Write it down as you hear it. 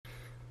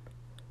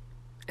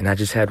And I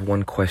just had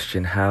one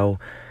question. How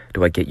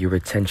do I get your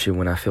attention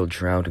when I feel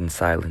drowned in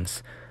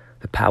silence?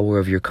 The power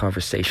of your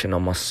conversation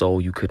on my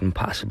soul you couldn't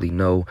possibly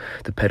know.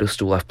 The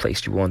pedestal I've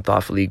placed you on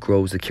thoughtfully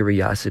grows. The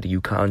curiosity you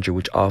conjure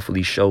which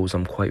awfully shows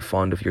I'm quite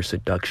fond of your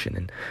seduction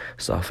and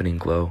softening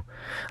glow.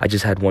 I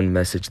just had one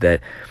message, that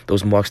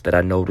those marks that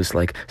I noticed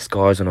like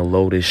scars on a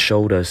lotus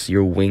showed us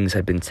your wings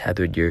had been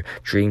tethered, your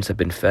dreams had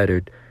been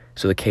fettered.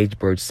 So the caged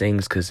bird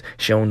sings 'cause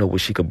she don't know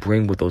what she could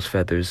bring with those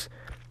feathers.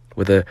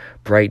 Whether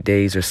bright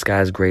days or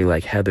skies gray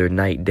like heather,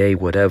 night, day,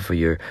 whatever,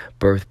 your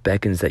birth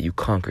beckons that you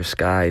conquer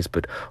skies,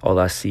 but all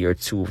I see are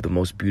two of the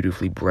most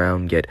beautifully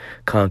brown yet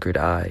conquered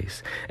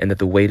eyes, and that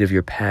the weight of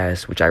your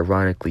past, which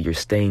ironically your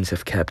stains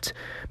have kept,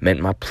 meant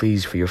my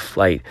pleas for your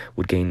flight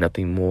would gain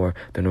nothing more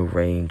than a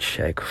rain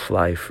check.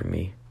 Fly for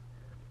me.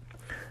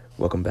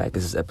 Welcome back.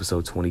 This is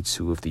episode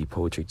 22 of the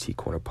Poetry Tea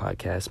Corner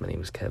podcast. My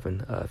name is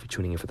Kevin. If you're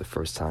tuning in for the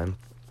first time,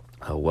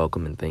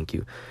 welcome and thank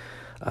you.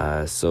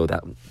 So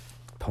that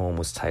poem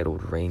was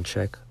titled Rain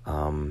Check,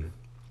 and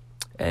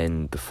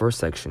the first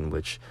section,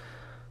 which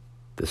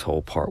this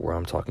whole part where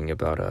I'm talking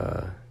about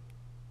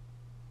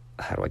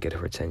how do I get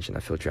her attention, I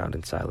feel drowned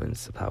in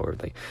silence, the power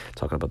of, like,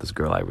 talking about this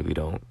girl I'm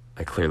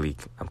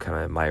kind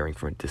of admiring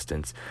from a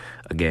distance.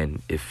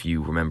 Again, if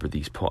you remember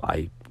these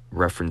I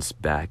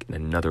referenced back in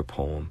another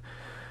poem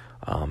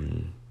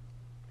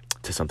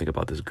to something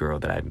about this girl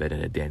that I met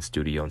in a dance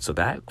studio, and so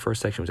that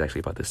first section was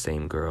actually about the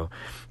same girl,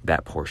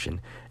 that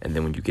portion. And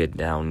then when you get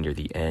down near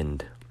the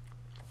end,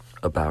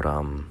 about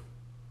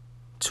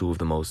two of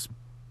the most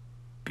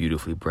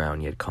beautifully brown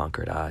yet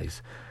conquered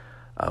eyes,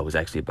 was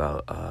actually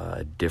about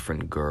a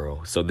different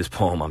girl. So this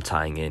poem I'm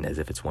tying in as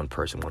if it's one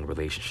person, one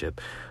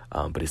relationship,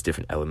 but it's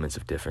different elements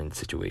of different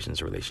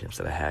situations or relationships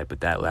that I had.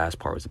 But that last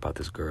part was about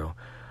this girl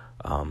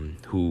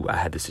who I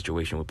had this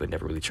situation with but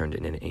never really turned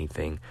it into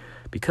anything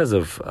because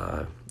of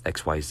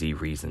XYZ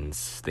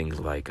reasons, things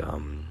like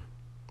how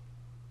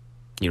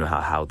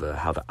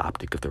the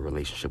optic of the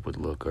relationship would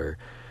look, or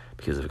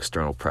because of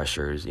external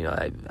pressures.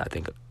 I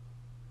think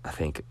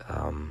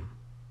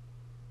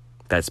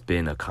that's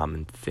been a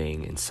common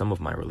thing in some of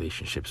my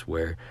relationships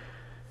where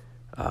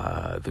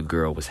the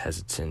girl was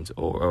hesitant,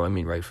 or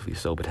rightfully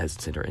so, but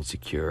hesitant or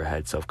insecure,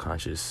 had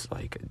self-conscious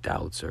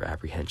doubts or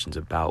apprehensions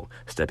about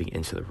stepping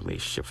into the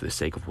relationship for the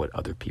sake of what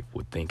other people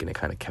would think, and it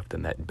kind of kept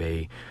them at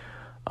bay,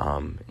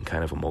 and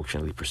kind of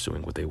emotionally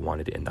pursuing what they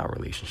wanted in that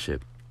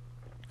relationship.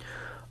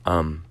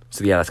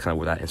 So yeah, that's kind of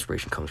where that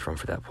inspiration comes from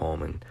for that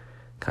poem, and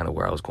kind of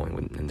where I was going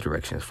in the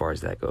direction as far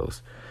as that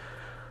goes.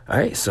 All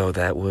right, so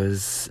that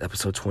was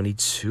episode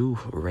 22,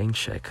 Rain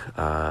Check.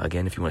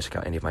 Again, if you want to check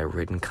out any of my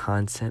written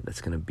content, that's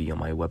going to be on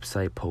my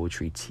website,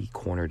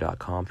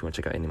 poetryteacorner.com. If you want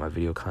to check out any of my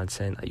video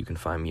content, you can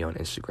find me on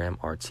Instagram,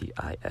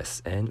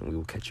 RTISN, and we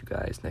will catch you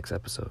guys next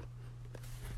episode.